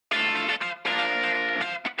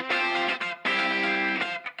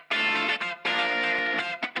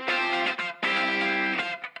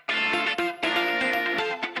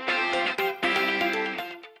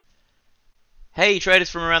Hey traders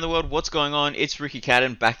from around the world, what's going on? It's Ricky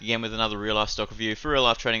Cadan back again with another real life stock review for Real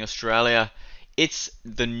Life Trading Australia. It's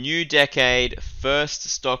the new decade, first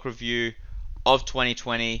stock review of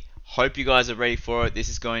 2020. Hope you guys are ready for it. This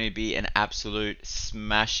is going to be an absolute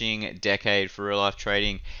smashing decade for real life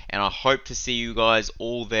trading, and I hope to see you guys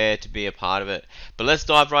all there to be a part of it. But let's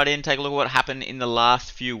dive right in, take a look at what happened in the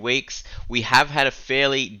last few weeks. We have had a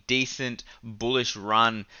fairly decent bullish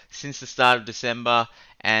run since the start of December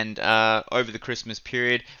and over the Christmas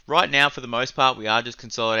period. Right now, for the most part, we are just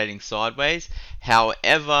consolidating sideways.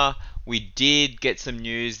 However, we did get some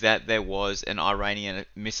news that there was an Iranian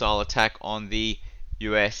missile attack on the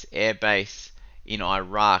US airbase in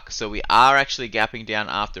Iraq. So we are actually gapping down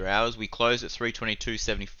after hours. We closed at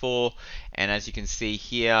 322.74, and as you can see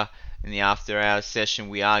here in the after hours session,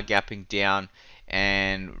 we are gapping down,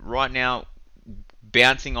 and right now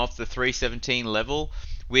bouncing off the 317 level,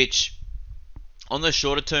 which on the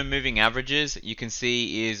shorter term moving averages, you can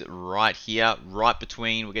see is right here, right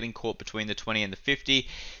between, we're getting caught between the 20 and the 50.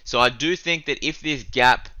 So I do think that if this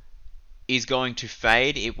gap is going to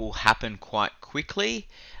fade, it will happen quite quickly.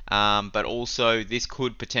 But also this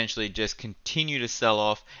could potentially just continue to sell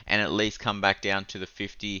off and at least come back down to the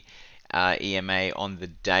 50 EMA on the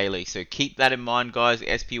daily. So keep that in mind, guys.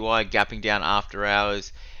 SPY gapping down after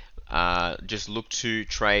hours. Just look to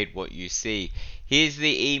trade what you see. Here's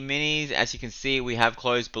the E-minis. As you can see, we have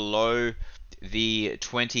closed below the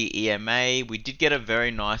 20 EMA. We did get a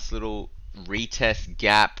very nice little retest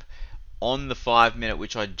gap on the 5-minute,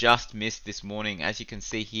 which I just missed this morning. As you can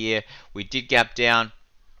see here, we did gap down,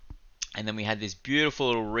 and then we had this beautiful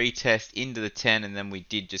little retest into the 10, and then we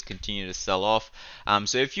did just continue to sell off.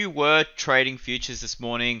 So if you were trading futures this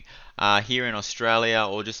morning here in Australia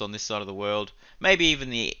or just on this side of the world, maybe even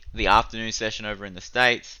the afternoon session over in the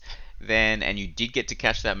States, then, and you did get to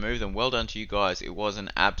catch that move, then well done to you guys. It was an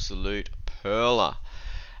absolute perler.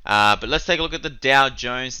 But let's take a look at the Dow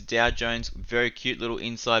Jones. The Dow Jones, very cute little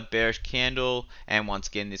inside bearish candle, and once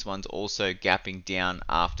again this one's also gapping down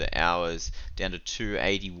after hours down to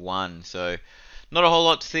 281. So not a whole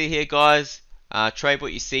lot to see here, guys. Trade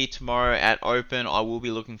what you see tomorrow at open. I will be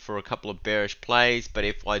looking for a couple of bearish plays, but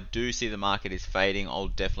if I do see the market is fading, I'll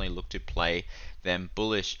definitely look to play them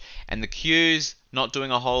bullish. And the Qs, not doing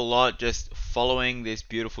a whole lot, just following this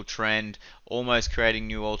beautiful trend, almost creating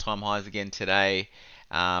new all-time highs again today.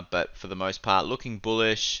 But for the most part, looking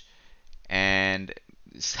bullish and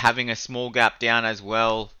having a small gap down as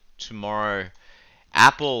well tomorrow.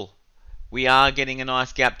 Apple, we are getting a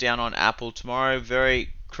nice gap down on Apple tomorrow,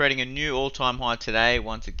 creating a new all-time high today.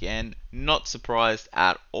 Once again, not surprised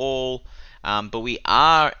at all, but we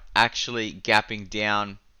are actually gapping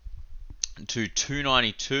down to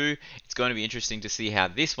 292. It's going to be interesting to see how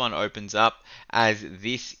this one opens up, as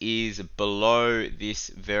this is below this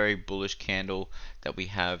very bullish candle that we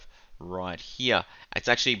have right here. It's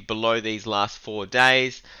actually below these last 4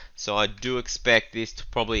 days, so I do expect this to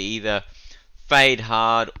probably either fade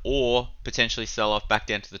hard or potentially sell off back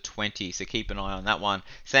down to the 20, so keep an eye on that one.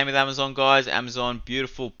 Same with Amazon, guys. Amazon,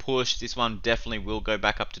 beautiful push. This one definitely will go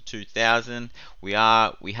back up to 2,000. We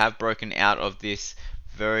have broken out of this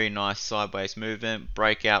very nice sideways movement,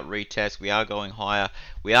 breakout, retest. We are going higher.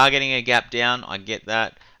 We are getting a gap down, I get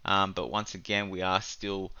that, but once again we are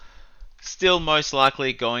still most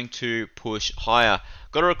likely going to push higher.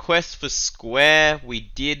 Got a request for Square. We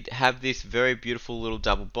did have this very beautiful little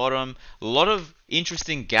double bottom. A lot of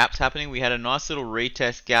interesting gaps happening. We had a nice little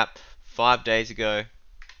retest gap 5 days ago,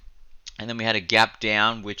 and then we had a gap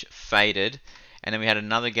down which faded, and then we had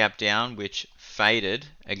another gap down which faded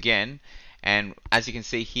again. And as you can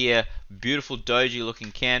see here, beautiful doji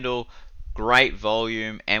looking candle, great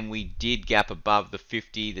volume, and we did gap above the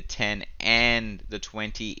 50, the 10, and the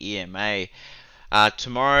 20 EMA.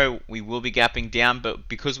 Tomorrow we will be gapping down, but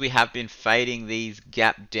because we have been fading these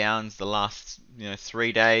gap downs the last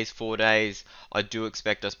 3 days, 4 days, I do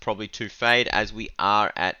expect us probably to fade, as we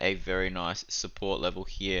are at a very nice support level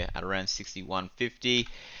here at around 61.50.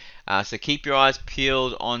 So keep your eyes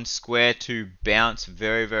peeled on Square to bounce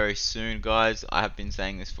very, very soon, guys. I have been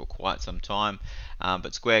saying this for quite some time,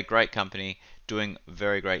 but Square, great company, doing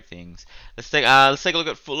very great things. Let's take a look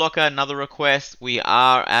at Foot Locker. Another request. We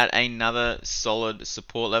are at another solid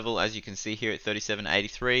support level, as you can see here at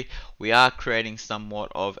 37.83. We are creating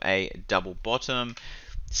somewhat of a double bottom.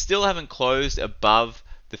 Still haven't closed above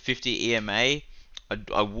the 50 EMA.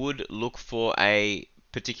 I would look for a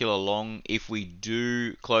particular long. If we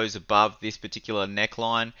do close above this particular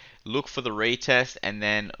neckline, look for the retest and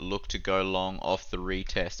then look to go long off the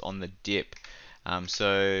retest on the dip.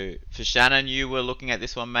 So for Shannon, you were looking at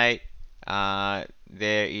this one, mate.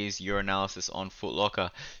 There is your analysis on Foot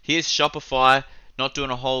Locker. Here's Shopify, not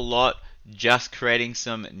doing a whole lot, just creating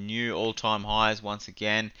some new all-time highs once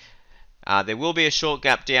again. There will be a short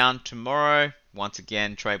gap down tomorrow. Once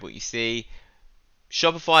again, trade what you see.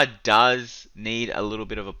 Shopify does need a little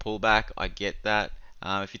bit of a pullback. I get that.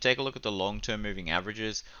 If you take a look at the long-term moving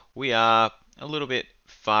averages, we are a little bit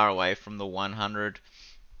far away from the 100.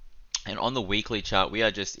 And on the weekly chart, we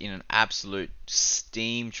are just in an absolute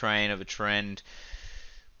steam train of a trend.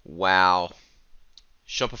 Wow.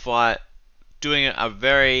 Shopify doing a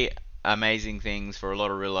very amazing things for a lot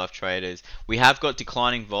of real life traders. We have got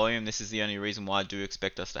declining volume. This is the only reason why I do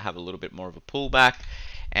expect us to have a little bit more of a pullback.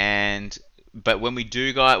 But when we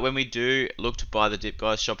do look to buy the dip,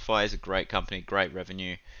 guys, Shopify is a great company, great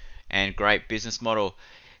revenue, and great business model.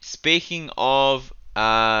 Speaking of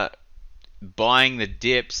buying the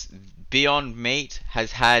dips, Beyond Meat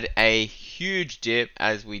has had a huge dip,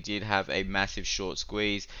 as we did have a massive short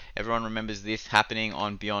squeeze. Everyone remembers this happening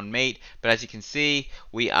on Beyond Meat, but as you can see,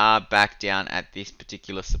 we are back down at this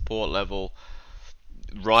particular support level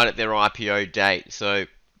right at their IPO date. So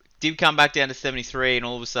did come back down to 73, and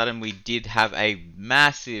all of a sudden we did have a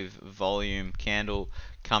massive volume candle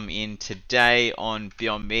come in today on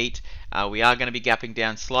Beyond Meat. We are going to be gapping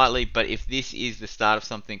down slightly, but if this is the start of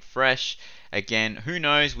something fresh, again, who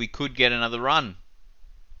knows, we could get another run.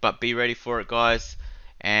 But be ready for it, guys.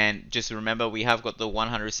 And just remember, we have got the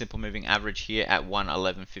 100 simple moving average here at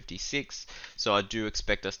 111.56. So I do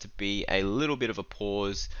expect us to be a little bit of a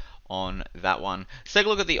pause on that one. Let's take a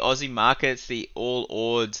look at the Aussie markets, the all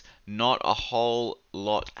odds, not a whole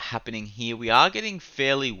lot happening here. We are getting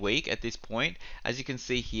fairly weak at this point. As you can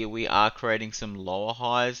see here, we are creating some lower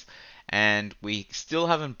highs, and we still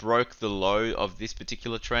haven't broke the low of this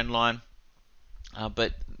particular trend line.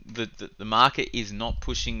 But the market is not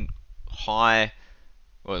pushing high.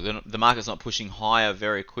 Well, the market's not pushing higher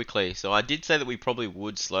very quickly. So I did say that we probably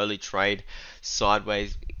would slowly trade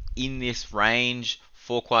sideways in this range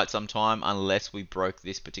for quite some time unless we broke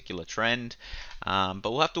this particular trend. But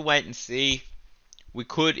we'll have to wait and see. We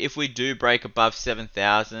could, if we do break above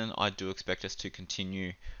 7,000, I do expect us to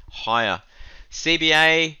continue higher.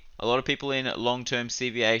 CBA, a lot of people in long-term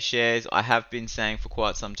CBA shares. I have been saying for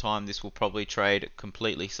quite some time this will probably trade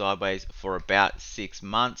completely sideways for about 6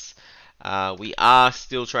 months. We are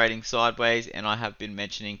still trading sideways, and I have been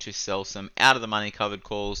mentioning to sell some out of the money covered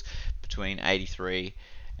calls between 83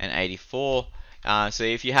 and 84. So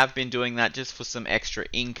if you have been doing that just for some extra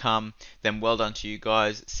income, then well done to you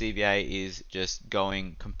guys. CBA is just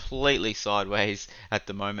going completely sideways at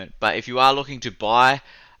the moment. But if you are looking to buy,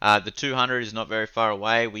 the 200 is not very far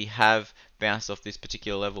away. We have bounced off this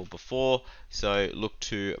particular level before, so look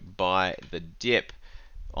to buy the dip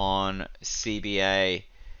on CBA.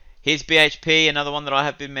 Here's BHP, another one that I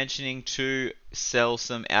have been mentioning to sell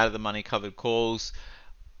some out of the money covered calls.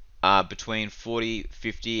 Between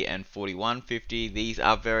 40.50 and 41.50. These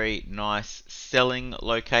are very nice selling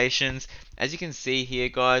locations. As you can see here,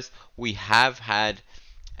 guys, we have had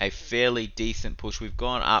a fairly decent push. We've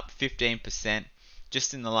gone up 15%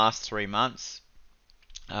 just in the last 3 months.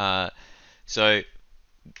 So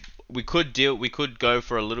we could go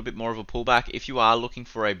for a little bit more of a pullback. If you are looking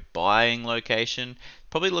for a buying location,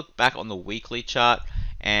 probably look back on the weekly chart,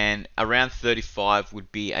 and around 35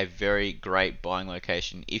 would be a very great buying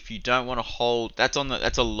location. If you don't want to hold, that's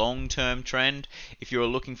a long-term trend. If you're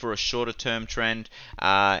looking for a shorter-term trend,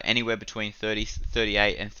 anywhere between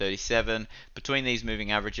 38 and 37, between these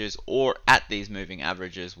moving averages or at these moving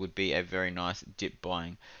averages would be a very nice dip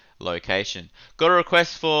buying location. Got a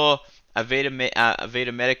request for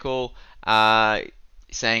Avita Medical,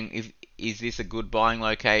 saying is this a good buying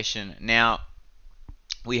location? Now,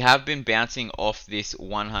 we have been bouncing off this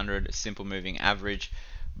 100 simple moving average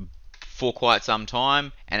for quite some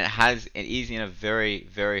time, and it is in a very,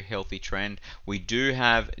 very healthy trend. We do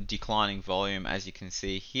have declining volume, as you can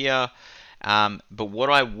see here, but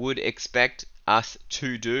what I would expect us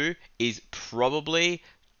to do is probably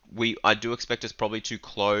I do expect us probably to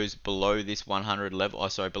close below this 100 level,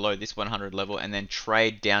 below this 100 level, and then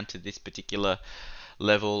trade down to this particular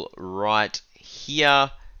level right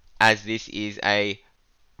here, as this is a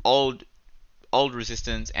old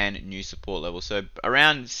resistance and new support level. So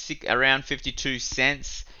around 52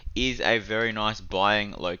 cents is a very nice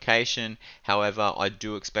buying location. However, I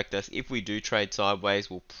do expect us, if we do trade sideways,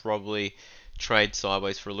 we'll probably trade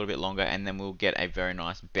sideways for a little bit longer, and then we'll get a very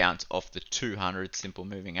nice bounce off the 200 simple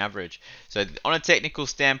moving average. So on a technical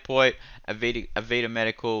standpoint, Avita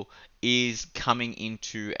Medical is coming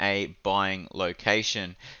into a buying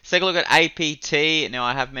location. Let's take a look at APT. Now,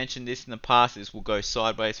 I have mentioned this in the past. This will go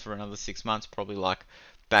sideways for another 6 months, probably like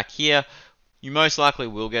back here. You most likely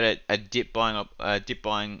will get a dip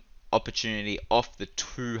buying opportunity off the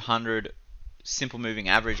 200 simple moving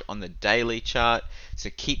average on the daily chart. So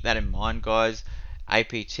keep that in mind, guys.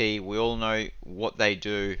 APT, we all know what they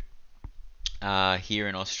do here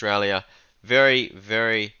in Australia. Very,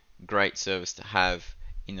 very great service to have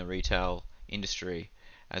in the retail industry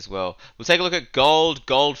as well. We'll take a look at gold.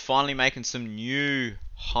 Gold finally making some new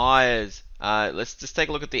highs. Let's just take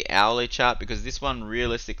a look at the hourly chart, because this one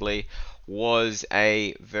realistically was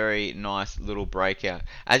a very nice little breakout.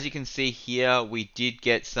 As you can see here, we did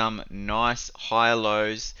get some nice high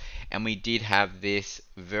lows, and we did have this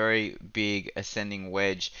very big ascending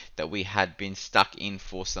wedge that we had been stuck in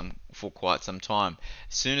for quite some time.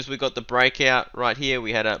 As soon as we got the breakout right here,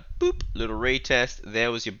 we had a boop little retest.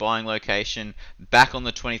 There was your buying location back on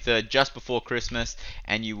the 23rd, just before Christmas,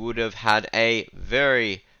 and you would have had a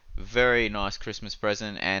very nice Christmas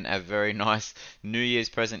present and a very nice New Year's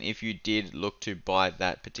present if you did look to buy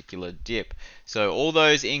that particular dip. So all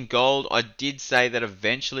those in gold, I did say that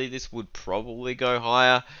eventually this would probably go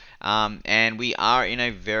higher, and we are in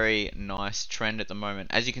a very nice trend at the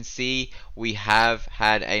moment. As you can see, we have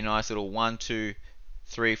had a nice little 1, 2,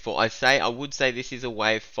 3, 4. I would say this is a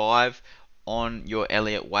wave 5 on your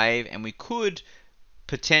Elliott wave, and we could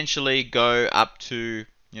potentially go up to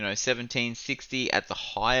 1760 at the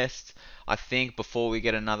highest, I think, before we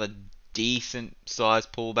get another decent size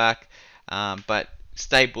pullback. But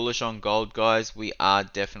stay bullish on gold, guys. We are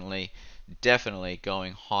definitely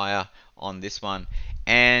going higher on this one.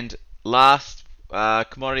 And last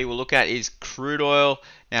commodity we'll look at is crude oil.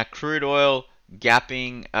 Now, crude oil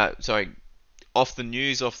gapping, off the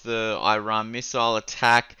news of the Iran missile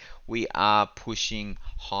attack, we are pushing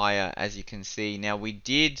higher, as you can see. Now,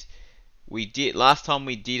 last time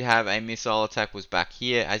we did have a missile attack was back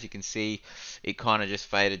here. As you can see, it kind of just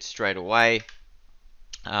faded straight away.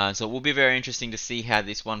 So it will be very interesting to see how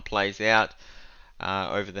this one plays out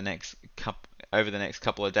over the next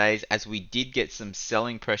couple of days, as we did get some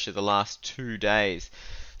selling pressure the last 2 days.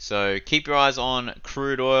 So keep your eyes on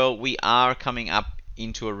crude oil. We are coming up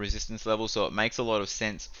into a resistance level, so it makes a lot of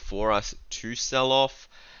sense for us to sell off.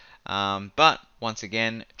 But once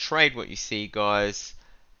again, trade what you see, guys.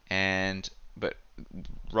 But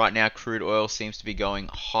right now, crude oil seems to be going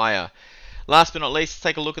higher. Last but not least, let's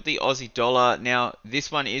take a look at the Aussie dollar. Now,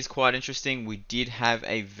 this one is quite interesting. We did have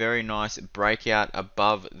a very nice breakout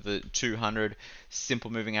above the 200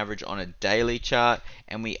 simple moving average on a daily chart,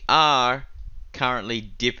 and we are currently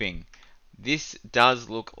dipping. This does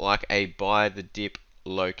look like a buy the dip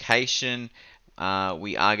location.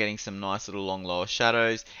 We are getting some nice little long lower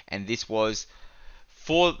shadows, and this was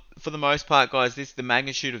for the most part, guys, the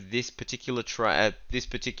magnitude of this particular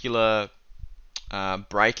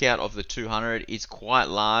breakout of the 200 is quite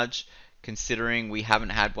large, considering we haven't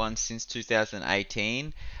had one since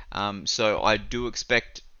 2018. So I do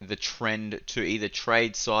expect the trend to either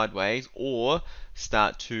trade sideways or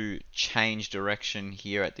start to change direction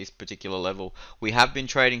here at this particular level. We have been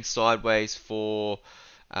trading sideways for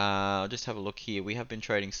I'll just have a look here. We have been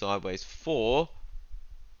trading sideways for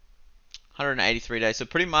 183 days. So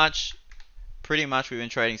pretty much we've been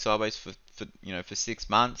trading sideways for 6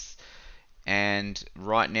 months, and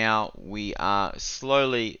right now we are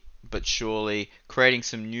slowly but surely creating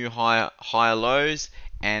some new higher lows,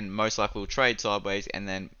 and most likely will trade sideways and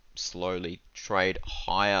then slowly trade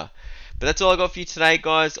higher. But that's all I got for you today,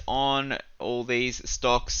 guys, on all these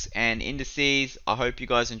stocks and indices. I hope you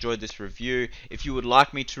guys enjoyed this review. If you would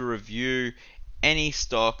like me to review any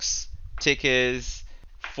stocks, tickers,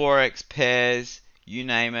 forex pairs, you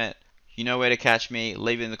name it, you know where to catch me.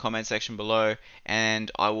 Leave it in the comment section below,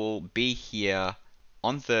 and I will be here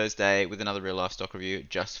on Thursday with another real life stock review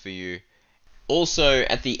just for you. Also,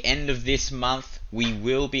 at the end of this month, we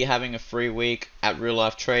will be having a free week at Real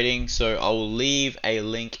Life Trading, so I will leave a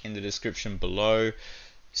link in the description below.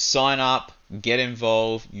 Sign up, get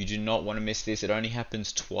involved. You do not want to miss this. It only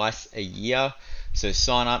happens twice a year, so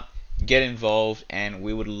sign up, get involved, and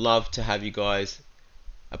we would love to have you guys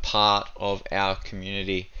a part of our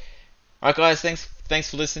community. Alright guys, thanks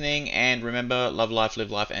for listening, and remember, love life,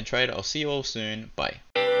 live life, and trade. I'll see you all soon. Bye.